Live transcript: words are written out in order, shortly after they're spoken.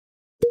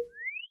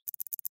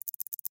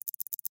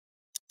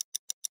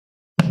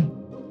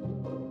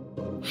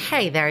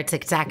Hey there,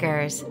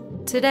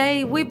 TikTakers!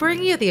 Today, we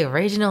bring you the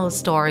original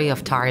story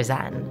of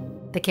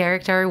Tarzan. The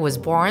character was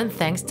born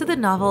thanks to the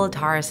novel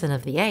Tarzan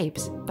of the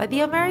Apes by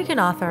the American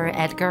author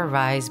Edgar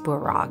Rice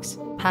Burroughs,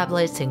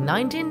 published in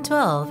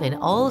 1912 in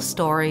All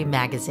Story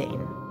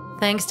magazine.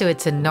 Thanks to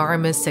its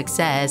enormous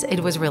success, it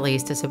was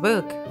released as a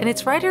book, and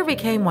its writer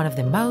became one of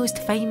the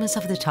most famous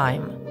of the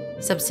time.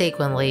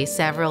 Subsequently,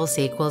 several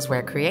sequels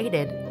were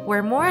created,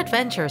 where more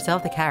adventures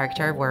of the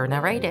character were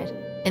narrated.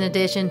 In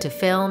addition to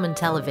film and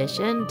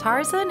television,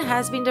 Tarzan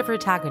has been the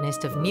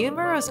protagonist of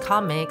numerous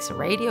comics,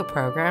 radio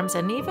programs,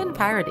 and even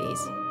parodies.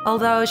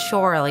 Although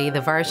surely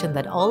the version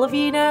that all of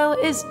you know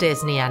is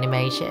Disney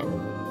animation.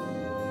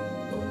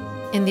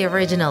 In the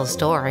original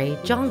story,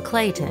 John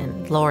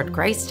Clayton, Lord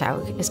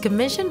Greystoke, is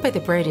commissioned by the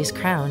British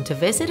Crown to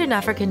visit an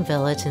African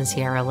village in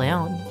Sierra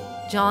Leone.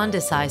 John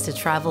decides to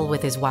travel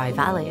with his wife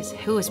Alice,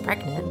 who is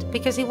pregnant,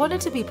 because he wanted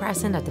to be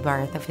present at the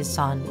birth of his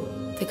son.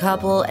 The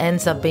couple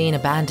ends up being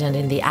abandoned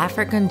in the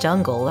African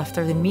jungle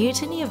after the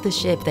mutiny of the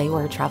ship they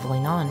were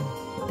traveling on.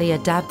 They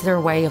adapt their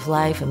way of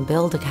life and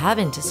build a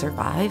cabin to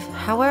survive.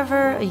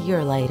 However, a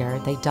year later,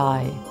 they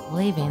die,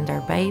 leaving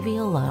their baby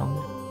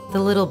alone. The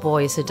little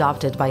boy is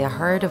adopted by a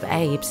herd of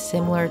apes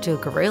similar to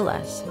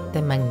gorillas,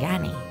 the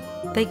Mangani.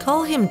 They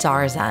call him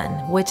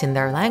Tarzan, which in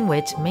their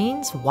language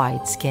means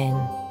white skin.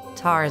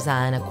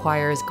 Tarzan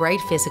acquires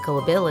great physical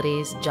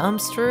abilities,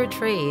 jumps through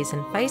trees,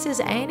 and faces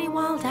any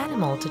wild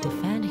animal to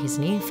defend his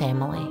new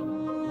family.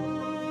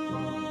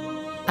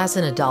 As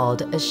an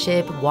adult, a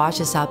ship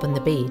washes up on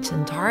the beach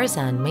and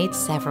Tarzan meets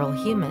several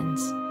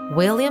humans.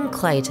 William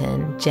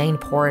Clayton, Jane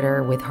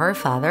Porter with her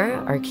father,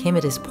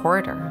 Archimedes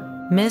Porter,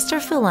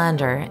 Mr.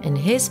 Philander and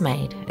his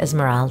mate,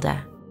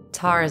 Esmeralda.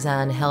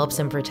 Tarzan helps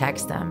and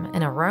protects them,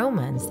 and a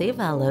romance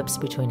develops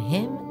between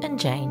him and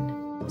Jane.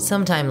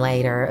 Sometime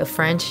later, a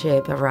French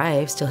ship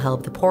arrives to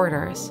help the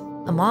Porters.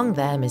 Among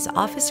them is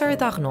Officer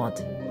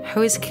Darnaud,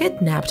 who is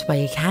kidnapped by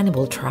a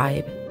cannibal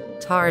tribe.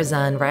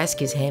 Tarzan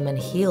rescues him and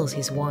heals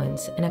his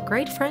wounds, and a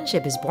great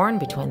friendship is born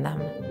between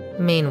them.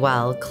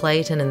 Meanwhile,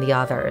 Clayton and the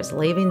others,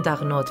 leaving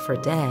Darnaud for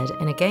dead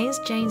and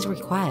against Jane's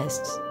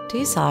requests,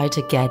 decide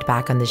to get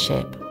back on the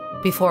ship.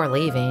 Before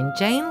leaving,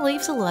 Jane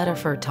leaves a letter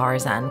for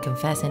Tarzan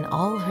confessing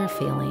all her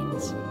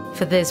feelings.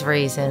 For this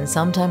reason,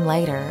 sometime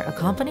later,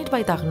 accompanied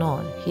by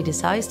Darnaud, he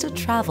decides to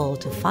travel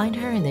to find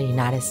her in the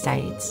United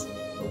States.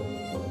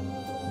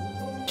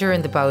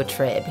 During the boat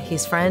trip,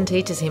 his friend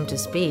teaches him to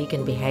speak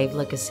and behave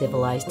like a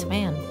civilized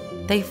man.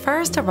 They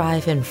first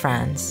arrive in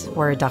France,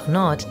 where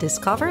Darnaud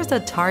discovers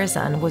that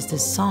Tarzan was the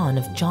son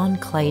of John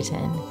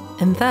Clayton,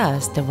 and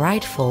thus the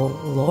rightful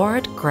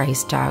Lord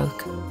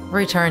Greystoke.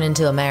 Returning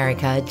to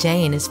America,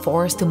 Jane is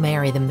forced to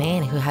marry the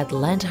man who had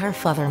lent her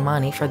father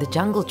money for the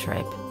jungle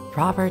trip,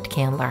 Robert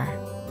Candler.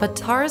 But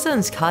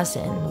Tarzan's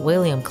cousin,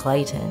 William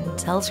Clayton,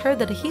 tells her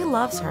that he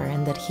loves her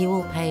and that he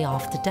will pay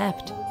off the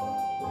debt.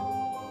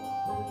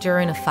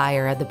 During a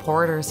fire at the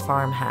Porter's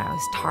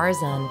farmhouse,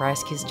 Tarzan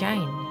rescues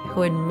Jane,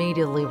 who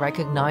immediately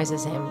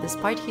recognizes him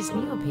despite his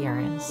new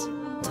appearance.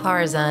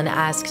 Tarzan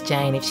asks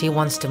Jane if she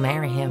wants to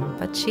marry him,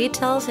 but she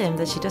tells him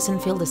that she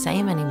doesn't feel the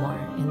same anymore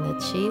and that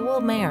she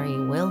will marry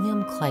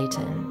William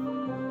Clayton.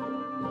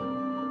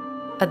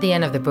 At the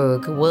end of the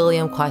book,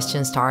 William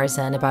questions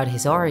Tarzan about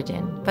his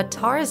origin, but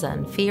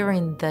Tarzan,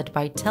 fearing that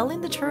by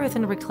telling the truth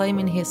and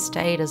reclaiming his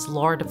state as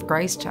Lord of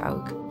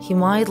Greystoke, he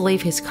might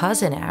leave his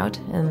cousin out,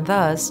 and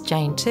thus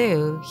Jane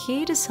too,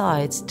 he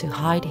decides to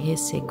hide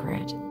his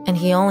secret. And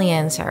he only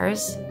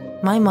answers,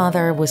 "My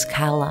mother was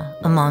Kala,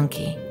 a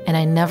monkey, and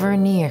I never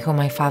knew who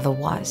my father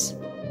was."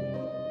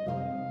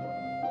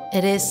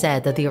 It is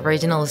said that the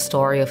original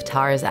story of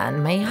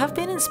Tarzan may have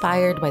been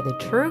inspired by the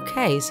true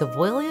case of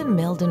William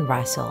Milton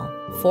Russell,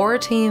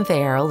 14th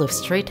Earl of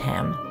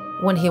Streatham.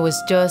 When he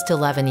was just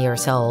 11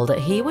 years old,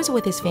 he was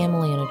with his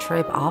family on a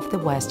trip off the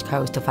west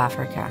coast of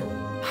Africa.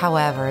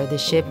 However, the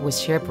ship was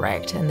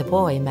shipwrecked and the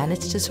boy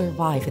managed to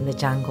survive in the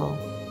jungle.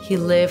 He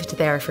lived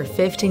there for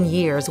 15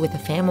 years with a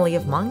family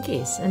of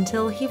monkeys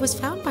until he was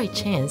found by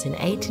chance in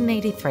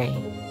 1883.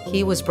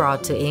 He was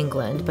brought to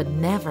England but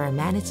never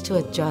managed to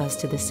adjust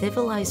to the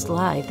civilized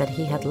life that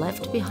he had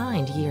left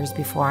behind years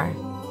before.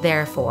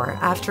 Therefore,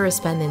 after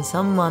spending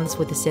some months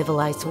with the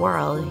civilized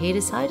world, he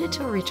decided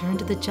to return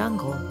to the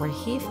jungle where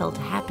he felt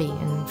happy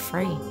and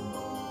free.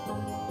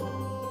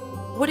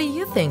 What do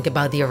you think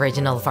about the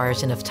original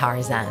version of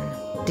Tarzan?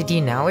 Did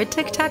you know it,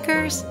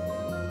 TikTokers?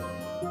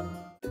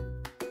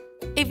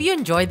 If you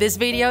enjoyed this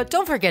video,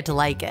 don't forget to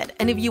like it,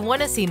 and if you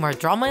want to see more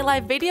Draw My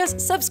Life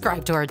videos,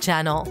 subscribe to our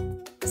channel.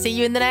 See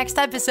you in the next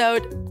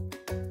episode!